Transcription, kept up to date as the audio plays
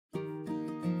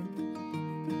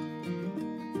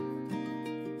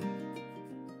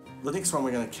The next one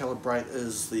we're going to calibrate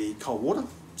is the cold water.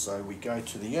 So we go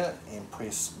to the unit and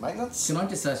press maintenance. Can I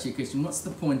just ask you a question? What's the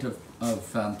point of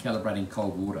calibrating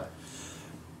cold water?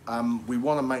 We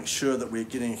want to make sure that we're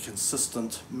getting a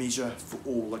consistent measure for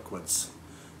all liquids.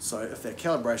 So if our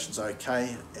calibration's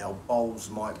okay, our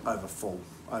bowls might overflow.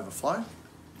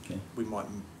 Okay. We might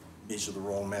measure the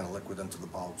wrong amount of liquid into the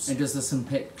bowls. And does this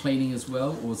impact cleaning as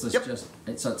well, or is this just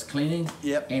so it's cleaning?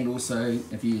 Yep. And also,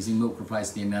 if you're using milk, replace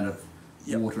the amount of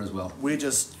water as well. We're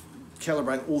just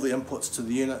calibrating all the inputs to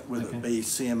the unit, whether it be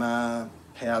CMR,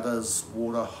 powders,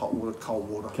 water, hot water, cold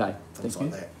water, things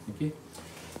like that. Thank you.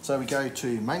 So we go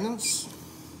to maintenance,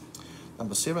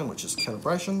 number 7, which is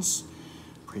calibrations.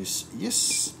 Press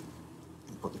yes,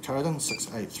 and put the code in,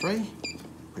 683.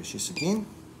 Press yes again.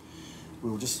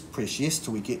 We'll just press yes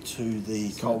till we get to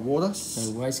the cold water.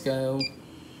 So weigh scale,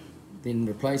 then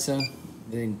replacer,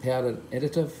 then powder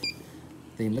additive,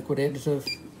 then liquid additive,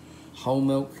 whole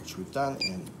milk. Which we've done,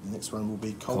 and the next one will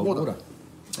be cold water.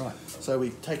 Right. So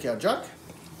we take our jug.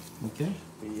 Okay.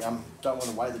 We don't want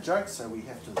to weigh the jug, so we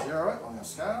have to zero it on our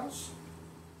scales.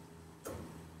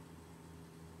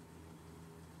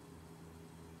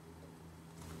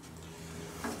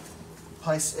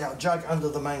 Place our jug under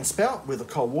the main spout where the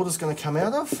cold water is going to come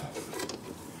out of.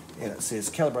 And it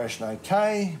says calibration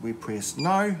okay. We press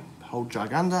no, hold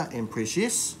jug under and press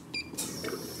yes.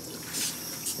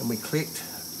 And we collect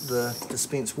the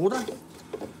dispensed water.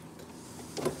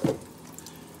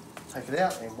 Take it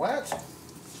out and weigh it.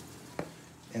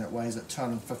 And it weighs at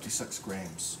 256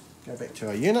 grams. Go back to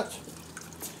our unit.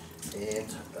 And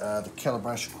the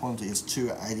calibration quantity is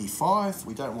 285.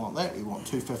 We don't want that, we want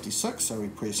 256, so we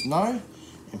press no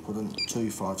and put in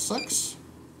 256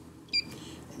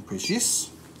 and press yes.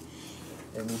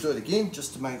 And we'll do it again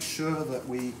just to make sure that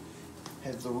we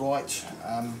have the right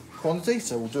quantity,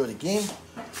 so we'll do it again.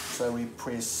 So we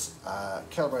press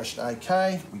calibration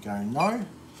OK, we go no,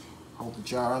 hold the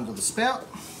jar under the spout,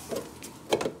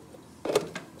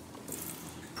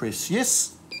 press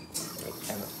yes,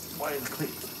 and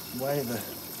weigh the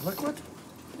liquid.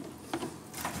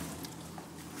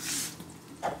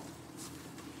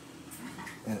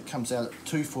 And it comes out at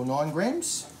 249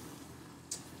 grams.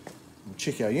 We'll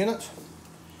check our unit,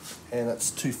 and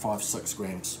it's 256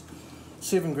 grams.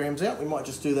 7 grams out. We might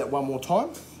just do that one more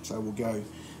time. So we'll go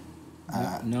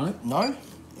no,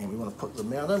 and we want to put the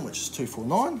amount in, which is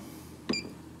 249,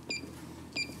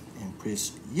 and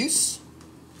press yes.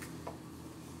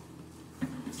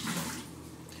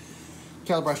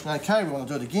 Calibration okay, we want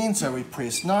to do it again, so we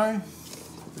press no,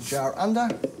 put the jar under,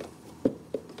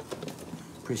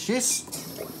 press yes,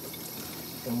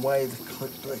 and weigh the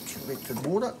collected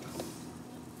water.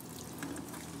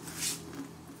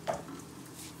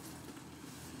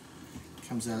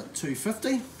 Comes out at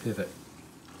 250. Perfect.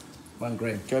 1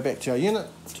 gram. Go back to our unit,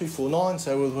 249,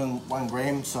 so we're within 1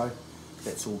 gram, so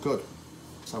that's all good.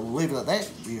 So we'll leave it at that.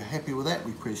 If you're happy with that,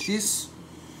 we press yes.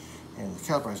 And the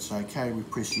calibration is okay, we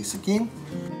press yes again.